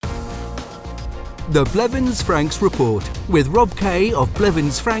The Blevins Franks Report with Rob Kay of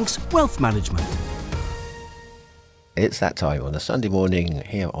Blevins Franks Wealth Management. It's that time on a Sunday morning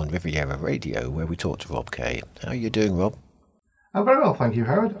here on Riviera Radio where we talk to Rob Kay. How are you doing, Rob? I'm very well, thank you,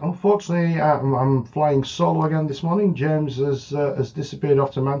 Howard. Unfortunately, I'm flying solo again this morning. James has disappeared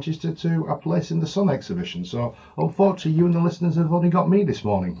off to Manchester to a Place in the Sun exhibition. So, unfortunately, you and the listeners have only got me this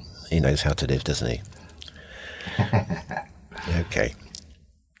morning. He knows how to live, doesn't he? Okay.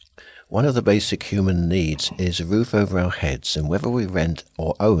 One of the basic human needs is a roof over our heads, and whether we rent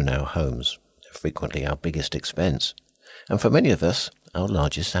or own our homes, frequently our biggest expense, and for many of us, our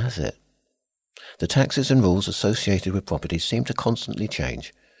largest asset. The taxes and rules associated with property seem to constantly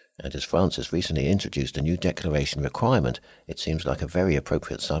change, and as France has recently introduced a new declaration requirement, it seems like a very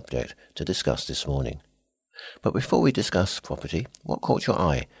appropriate subject to discuss this morning. But before we discuss property, what caught your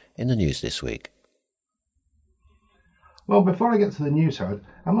eye in the news this week? Well, before I get to the news, Howard,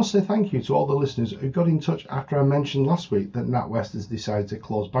 I must say thank you to all the listeners who got in touch after I mentioned last week that NatWest has decided to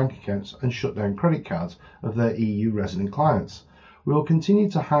close bank accounts and shut down credit cards of their EU resident clients. We will continue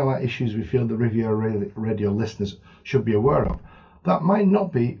to highlight issues we feel the Riviera Radio listeners should be aware of that might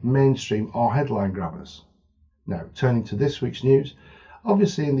not be mainstream or headline grabbers. Now, turning to this week's news,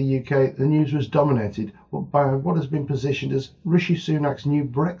 obviously in the UK, the news was dominated by what has been positioned as Rishi Sunak's new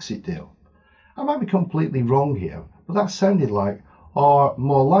Brexit deal. I might be completely wrong here, but that sounded like, or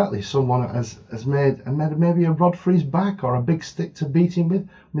more likely someone has made maybe a rod for his back or a big stick to beat him with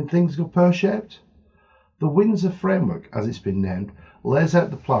when things go pear-shaped. The Windsor Framework, as it's been named, lays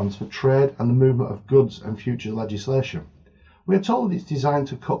out the plans for trade and the movement of goods and future legislation. We are told it's designed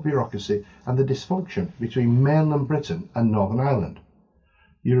to cut bureaucracy and the dysfunction between mainland Britain and Northern Ireland.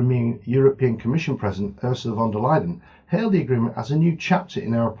 European Commission President Ursula von der Leyen hailed the agreement as a new chapter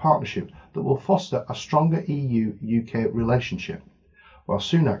in our partnership that will foster a stronger EU-UK relationship, while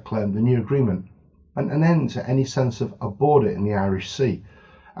Sunak claimed the new agreement and an end to any sense of a border in the Irish Sea.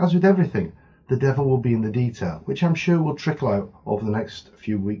 As with everything, the devil will be in the detail, which I'm sure will trickle out over the next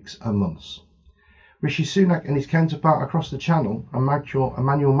few weeks and months. Rishi Sunak and his counterpart across the Channel,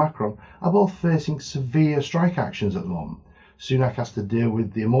 Emmanuel Macron, are both facing severe strike actions at the moment. Sunak has to deal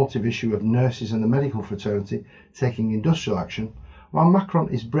with the emotive issue of nurses and the medical fraternity taking industrial action, while Macron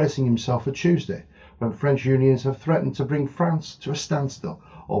is bracing himself for Tuesday, when French unions have threatened to bring France to a standstill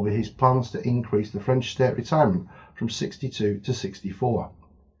over his plans to increase the French state retirement from 62 to 64.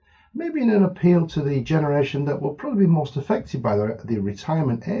 Maybe in an appeal to the generation that will probably be most affected by the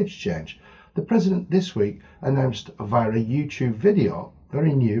retirement age change, the President this week announced via a YouTube video,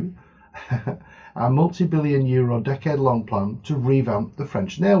 very new, a multi-billion euro decade-long plan to revamp the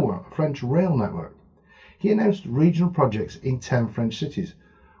French rail network. He announced regional projects in 10 French cities,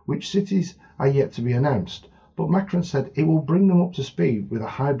 which cities are yet to be announced, but Macron said it will bring them up to speed with a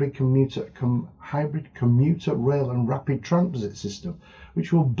hybrid commuter rail and rapid transit system,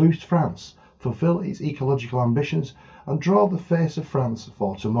 which will boost France, fulfil its ecological ambitions, and draw the face of France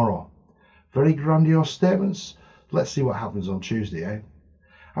for tomorrow. Very grandiose statements. Let's see what happens on Tuesday, eh?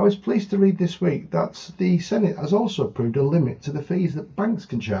 I was pleased to read this week that the Senate has also approved a limit to the fees that banks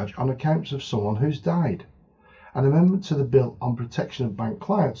can charge on accounts of someone who's died. An amendment to the Bill on Protection of Bank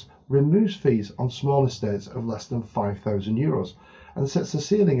Clients removes fees on small estates of less than €5,000 and sets a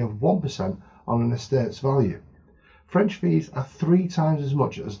ceiling of 1% on an estate's value. French fees are 3 times as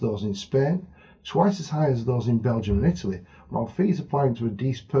much as those in Spain, twice as high as those in Belgium and Italy, while fees applying to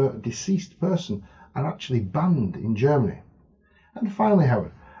a deceased person are actually banned in Germany. And finally,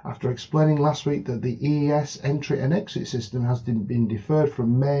 Howard, after explaining last week that the EES entry and exit system has been deferred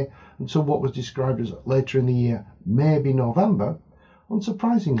from May until what was described as later in the year, maybe November,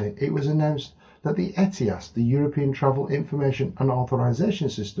 unsurprisingly, it was announced that the ETIAS, the European Travel Information and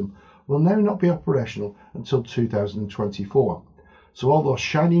Authorization System, will now not be operational until 2024. So all those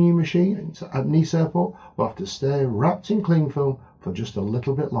shiny new machines at Nice Airport will have to stay wrapped in cling film for just a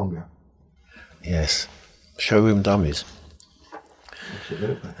little bit longer. Yes, showroom dummies.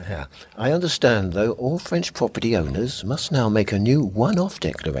 Absolutely. Yeah. I understand, though, all French property owners must now make a new one-off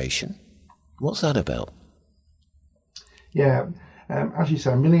declaration. What's that about? Yeah, as you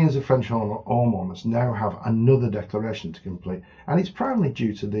say, millions of French homeowners now have another declaration to complete, and it's primarily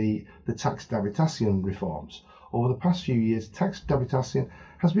due to the taxe d'habitation reforms. Over the past few years, taxe d'habitation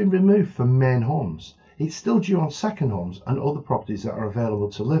has been removed for main homes. It's still due on second homes and other properties that are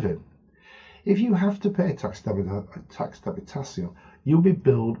available to live in. If you have to pay taxe d'habitation, you'll be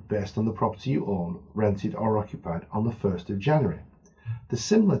billed based on the property you own, rented or occupied on the 1st of January. The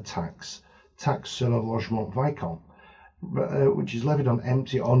similar taxe sur le logement vacant, which is levied on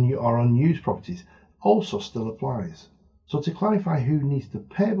empty or unused properties, also still applies. So to clarify who needs to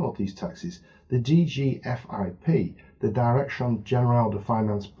pay both these taxes, the DGFiP, the Direction Générale de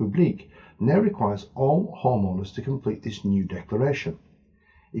Finances Publiques, now requires all homeowners to complete this new declaration.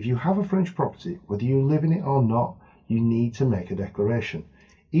 If you have a French property, whether you live in it or not, you need to make a declaration.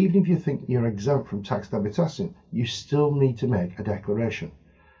 Even if you think you're exempt from taxe d'habitation, you still need to make a declaration.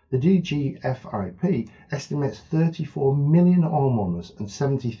 The DGFiP estimates 34 million homeowners and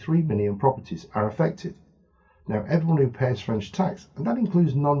 73 million properties are affected. Now, everyone who pays French tax, and that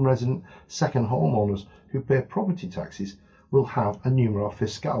includes non-resident second homeowners who pay property taxes, will have a numéro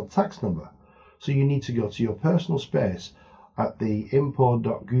fiscal tax number. So you need to go to your personal space at the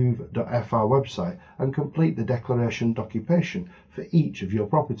impôt.gouv.fr website and complete the declaration d'occupation for each of your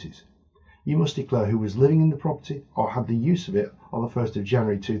properties. You must declare who was living in the property or had the use of it on the 1st of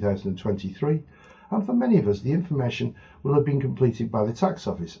January 2023, and for many of us the information will have been completed by the tax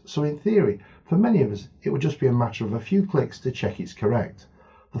office, so in theory for many of us it would just be a matter of a few clicks to check it's correct.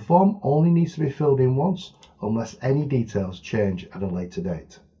 The form only needs to be filled in once unless any details change at a later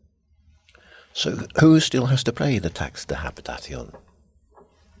date. So who still has to pay the taxe d'habitation?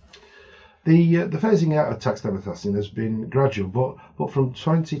 The phasing out of taxe d'habitation has been gradual, but from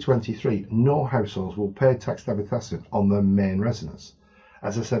 2023 no households will pay taxe d'habitation on their main residence.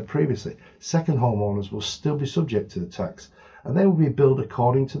 As I said previously, second homeowners will still be subject to the tax, and they will be billed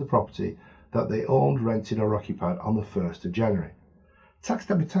according to the property that they owned, rented or occupied on the 1st of January. Taxe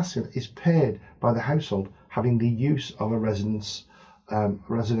d'habitation is paid by the household having the use of a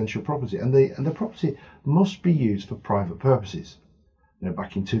residential property, and the property must be used for private purposes. Now,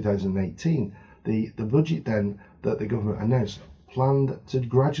 back in 2018, the budget then that the government announced planned to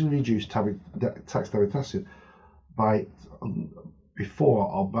gradually reduce taxe d'habitation by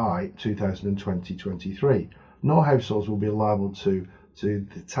 2023. No households will be liable to the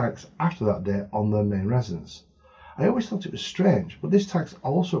tax after that date on their main residence. I always thought it was strange, but this tax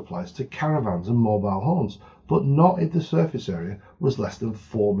also applies to caravans and mobile homes, but not if the surface area was less than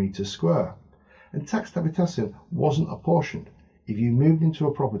 4 meters square. And taxe d'habitation wasn't apportioned if you moved into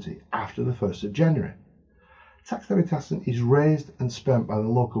a property after the 1st of January. Taxe d'habitation is raised and spent by the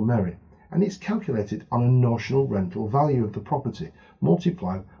local mairie, and it's calculated on a notional rental value of the property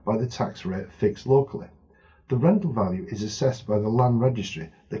multiplied by the tax rate fixed locally. The rental value is assessed by the land registry,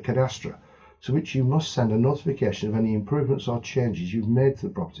 the cadastre, to which you must send a notification of any improvements or changes you've made to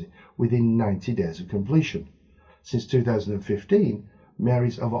the property within 90 days of completion. Since 2015,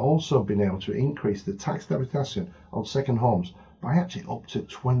 mairies have also been able to increase the taxe d'habitation on second homes by actually up to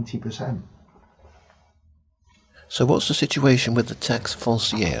 20%. So what's the situation with the taxe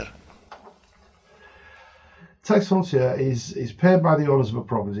foncière? Taxe foncière is paid by the owners of a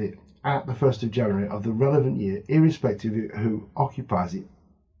property at the 1st of January of the relevant year, irrespective of who occupies it,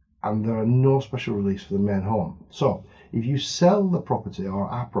 and there are no special reliefs for the main home. So, if you sell the property or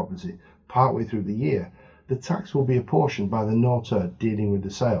a property partway through the year, the tax will be apportioned by the notaire dealing with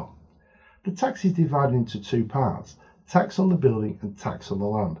the sale. The tax is divided into two parts, tax on the building and tax on the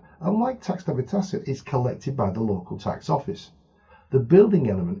land, and like taxe d'habitation, is collected by the local tax office. The building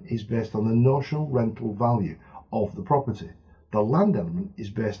element is based on the notional rental value of the property. The land element is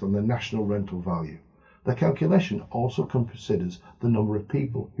based on the national rental value. The calculation also considers the number of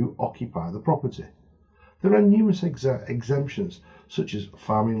people who occupy the property. There are numerous exemptions, such as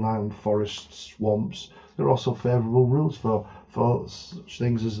farming land, forests, swamps. There are also favourable rules for such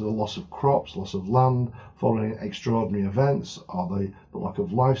things as the loss of crops, loss of land, following extraordinary events, or the lack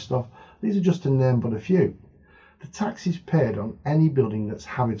of livestock. These are just to name but a few. The tax is paid on any building that's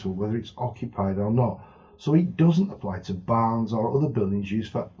habitable, whether it's occupied or not, so it doesn't apply to barns or other buildings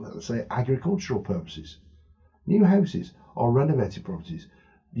used for, let's say, agricultural purposes. New houses or renovated properties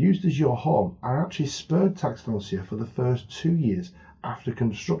used as your home are actually spared taxe foncière for the first 2 years after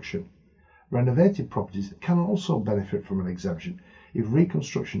construction. Renovated properties can also benefit from an exemption if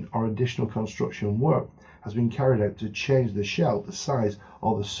reconstruction or additional construction work has been carried out to change the shell, the size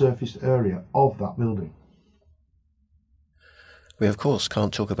or the surface area of that building. We of course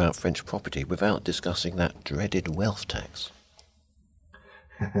can't talk about French property without discussing that dreaded wealth tax.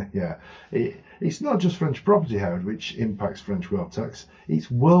 Yeah, it's not just French property, Howard, which impacts French wealth tax,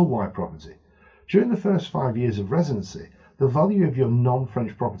 it's worldwide property. During the first 5 years of residency, the value of your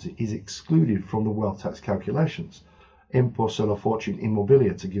non-French property is excluded from the wealth tax calculations, impôt sur la fortune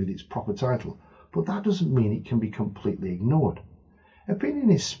immobilière to give it its proper title, but that doesn't mean it can be completely ignored. Opinion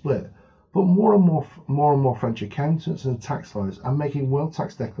is split, but more and more French accountants and tax lawyers are making wealth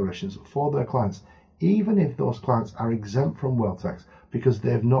tax declarations for their clients, even if those clients are exempt from wealth tax because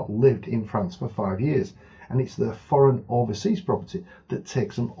they have not lived in France for 5 years, and it's their foreign overseas property that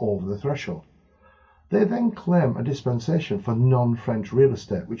takes them over the threshold. They then claim a dispensation for non-French real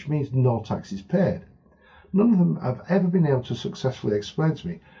estate, which means no tax is paid. None of them have ever been able to successfully explain to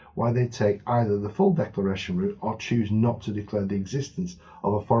me why they take either the full declaration route or choose not to declare the existence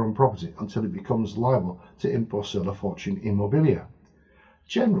of a foreign property until it becomes liable to imposto la fortune immobilier.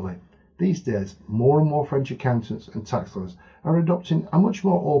 Generally, these days, more and more French accountants and tax lawyers are adopting a much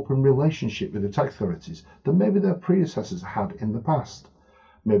more open relationship with the tax authorities than maybe their predecessors had in the past.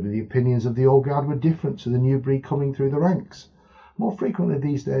 Maybe the opinions of the old guard were different to the new breed coming through the ranks. More frequently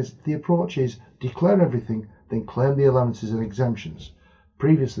these days, the approach is declare everything, then claim the allowances and exemptions.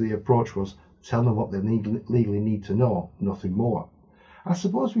 Previously, the approach was tell them what they legally need to know, nothing more. I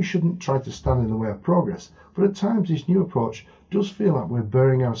suppose we shouldn't try to stand in the way of progress, but at times this new approach does feel like we're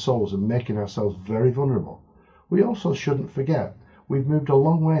burying our souls and making ourselves very vulnerable. We also shouldn't forget we've moved a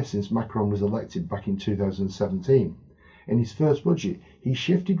long way since Macron was elected back in 2017. In his first budget, he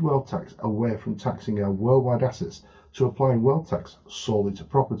shifted wealth tax away from taxing our worldwide assets to applying wealth tax solely to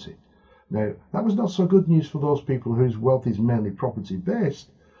property. Now, that was not so good news for those people whose wealth is mainly property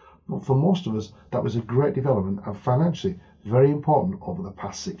based, but for most of us that was a great development and financially very important over the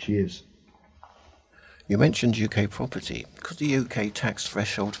past 6 years. You mentioned UK property. Could the UK tax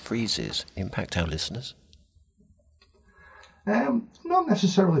threshold freezes impact our listeners? Not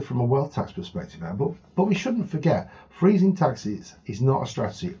necessarily from a wealth tax perspective, but we shouldn't forget freezing taxes is not a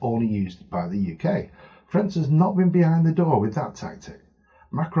strategy only used by the UK. France has not been behind the door with that tactic.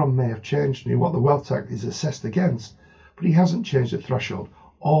 Macron may have changed what the wealth tax is assessed against, but he hasn't changed the threshold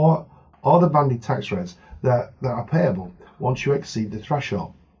or the banded tax rates that are payable once you exceed the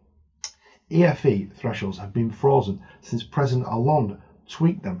threshold. EFE thresholds have been frozen since President Hollande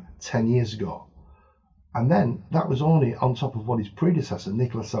tweaked them 10 years ago. And then that was only on top of what his predecessor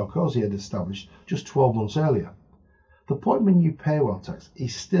Nicolas Sarkozy had established just 12 months earlier. The point when you pay wealth tax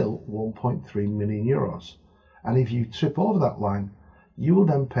is still 1.3 million euros. And if you trip over that line, you will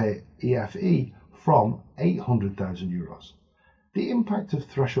then pay EFE from 800,000 euros. The impact of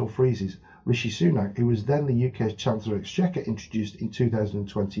threshold freezes, Rishi Sunak, who was then the UK's Chancellor of Exchequer, introduced in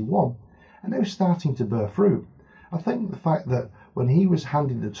 2021, are now starting to bear fruit. I think the fact that when he was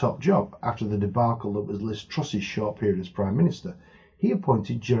handed the top job after the debacle that was Liz Truss's short period as Prime Minister, he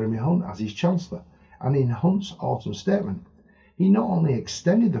appointed Jeremy Hunt as his Chancellor, and in Hunt's autumn statement, he not only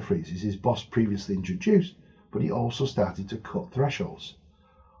extended the freezes his boss previously introduced, but he also started to cut thresholds.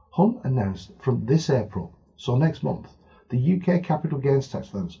 Hunt announced from this April, so next month, the UK capital gains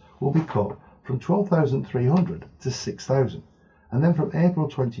tax levels will be cut from 12,300 to 6,000, and then from April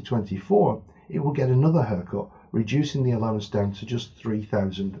 2024 it will get another haircut, reducing the allowance down to just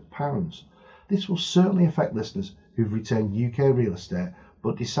 £3,000. This will certainly affect listeners who've retained UK real estate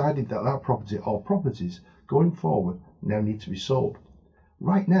but decided that that property or properties going forward now need to be sold.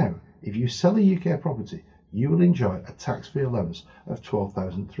 Right now, if you sell a UK property, you will enjoy a tax-free allowance of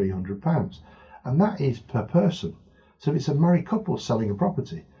 £12,300, and that is per person. So if it's a married couple selling a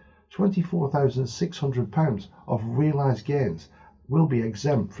property, £24,600 of realised gains will be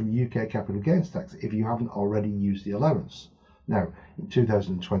exempt from UK capital gains tax if you haven't already used the allowance. Now, in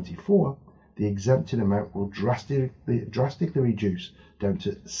 2024, the exempted amount will drastically reduce down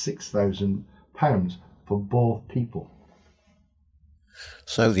to £6,000 for both people.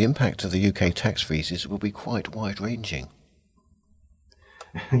 So the impact of the UK tax freezes will be quite wide-ranging.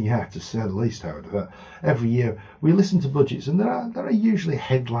 Yeah, to say the least, Howard. Every year we listen to budgets and there are usually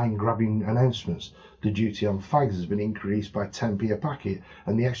headline-grabbing announcements. The duty on fags has been increased by 10p a packet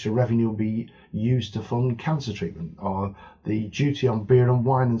and the extra revenue will be used to fund cancer treatment, or the duty on beer and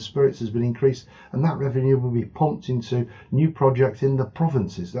wine and spirits has been increased and that revenue will be pumped into new projects in the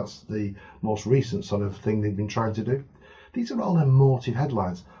provinces. That's the most recent sort of thing they've been trying to do. These are all emotive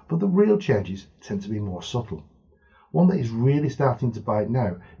headlines, but the real changes tend to be more subtle. One that is really starting to bite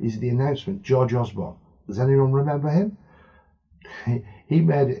now is the announcement George Osborne. Does anyone remember him? He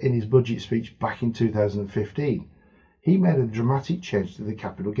made it in his budget speech back in 2015. He made a dramatic change to the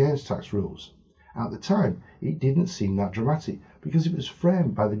capital gains tax rules. At the time, it didn't seem that dramatic because it was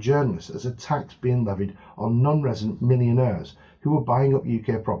framed by the journalists as a tax being levied on non-resident millionaires who were buying up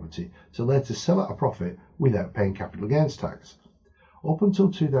UK property to later sell at a profit without paying capital gains tax. Up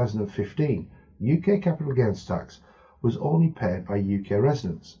until 2015, UK capital gains tax was only paid by UK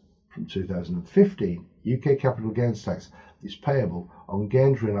residents. From 2015, UK capital gains tax is payable on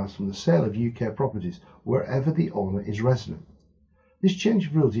gains realised from the sale of UK properties wherever the owner is resident. This change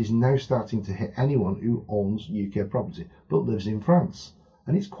of rules is now starting to hit anyone who owns UK property but lives in France,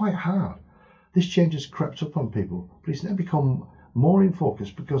 and it's quite hard. This change has crept up on people, but it's now become more in focus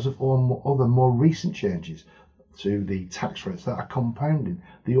because of other more recent changes to the tax rates that are compounding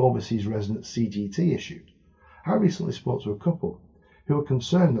the overseas resident CGT issue. I recently spoke to a couple who are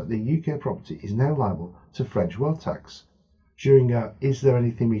concerned that the UK property is now liable to French wealth tax. During our "Is there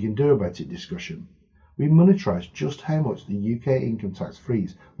anything we can do about it" discussion, we monetarised just how much the UK income tax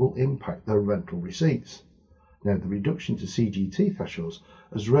freeze will impact their rental receipts. Now, the reduction to CGT thresholds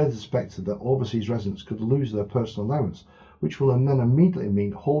has raised the spectre that overseas residents could lose their personal allowance, which will then immediately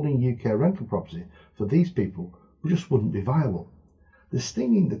mean holding UK rental property for these people just wouldn't be viable. The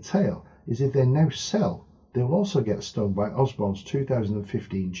sting in the tail is if they now sell, they will also get stung by Osborne's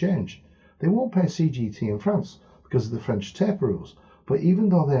 2015 change. They won't pay CGT in France because of the French taper rules, but even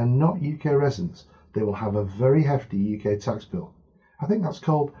though they are not UK residents, they will have a very hefty UK tax bill. I think that's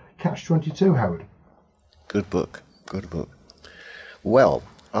called Catch-22, Howard. Good book, good book. Well,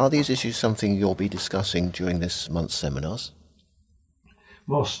 are these issues something you'll be discussing during this month's seminars?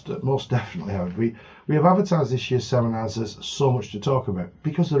 Most definitely, Howard. We have advertised this year's seminars as so much to talk about,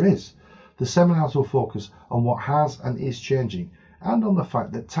 because there is. The seminars will focus on what has and is changing, and on the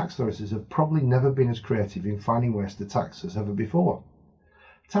fact that tax authorities have probably never been as creative in finding ways to tax as ever before.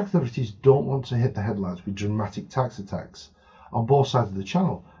 Tax authorities don't want to hit the headlines with dramatic tax attacks. On both sides of the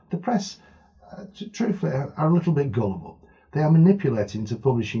channel, the press, truthfully, are a little bit gullible. They are manipulating into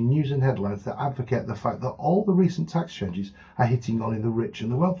publishing news and headlines that advocate the fact that all the recent tax changes are hitting only the rich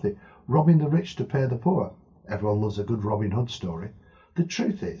and the wealthy, robbing the rich to pay the poor. Everyone loves a good Robin Hood story. The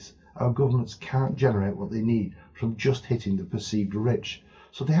truth is, our governments can't generate what they need from just hitting the perceived rich,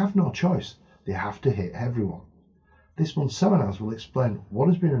 so they have no choice. They have to hit everyone. This month's seminars will explain what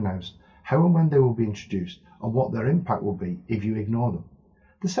has been announced, how and when they will be introduced, and what their impact will be if you ignore them.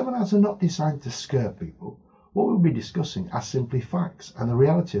 The seminars are not designed to scare people. What we'll be discussing are simply facts and the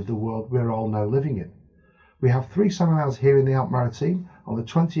reality of the world we're all now living in. We have 3 seminars here in the Alpes Maritimes. On the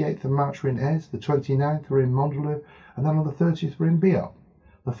 28th of March we're in Aise, the 29th we're in Mandelieu, and then on the 30th we're in Biot.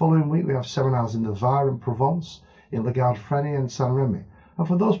 The following week we have seminars in the Var and Provence, in La Garde-Freinet and Saint-Rémy. And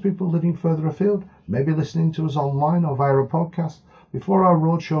for those people living further afield, maybe listening to us online or via a podcast, before our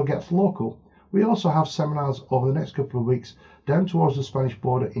roadshow gets local, we also have seminars over the next couple of weeks down towards the Spanish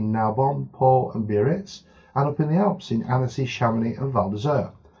border in Narbonne, Pau and Biarritz, and up in the Alps in Annecy, Chamonix and Val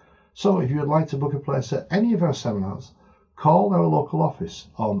d'Isère. So if you would like to book a place at any of our seminars, call our local office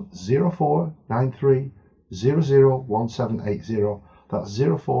on 0493 001780. That's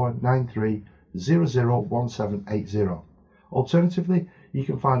 0493 001780. Alternatively, you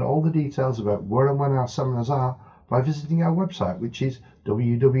can find all the details about where and when our seminars are by visiting our website, which is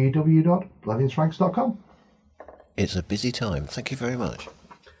www.blevinsfranks.com. It's a busy time. Thank you very much.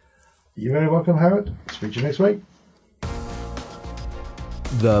 You're very welcome, Howard. Speak to you next week.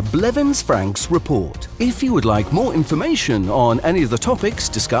 The Blevins Franks Report. If you would like more information on any of the topics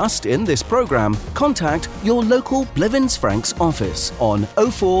discussed in this programme, contact your local Blevins Franks office on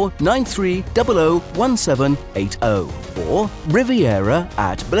 0493 001780 or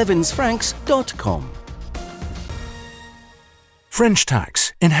riviera@blevinsfranks.com. French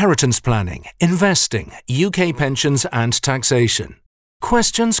tax, inheritance planning, investing, UK pensions and taxation.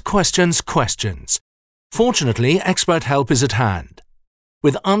 Questions, questions, questions. Fortunately, expert help is at hand.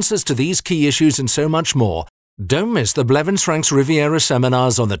 With answers to these key issues and so much more, don't miss the Blevins Franks Riviera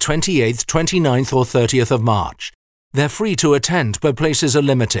seminars on the 28th, 29th or 30th of March. They're free to attend, but places are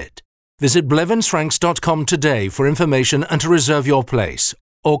limited. Visit blevinsfranks.com today for information and to reserve your place,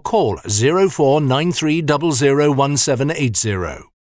 or call 0493 001780.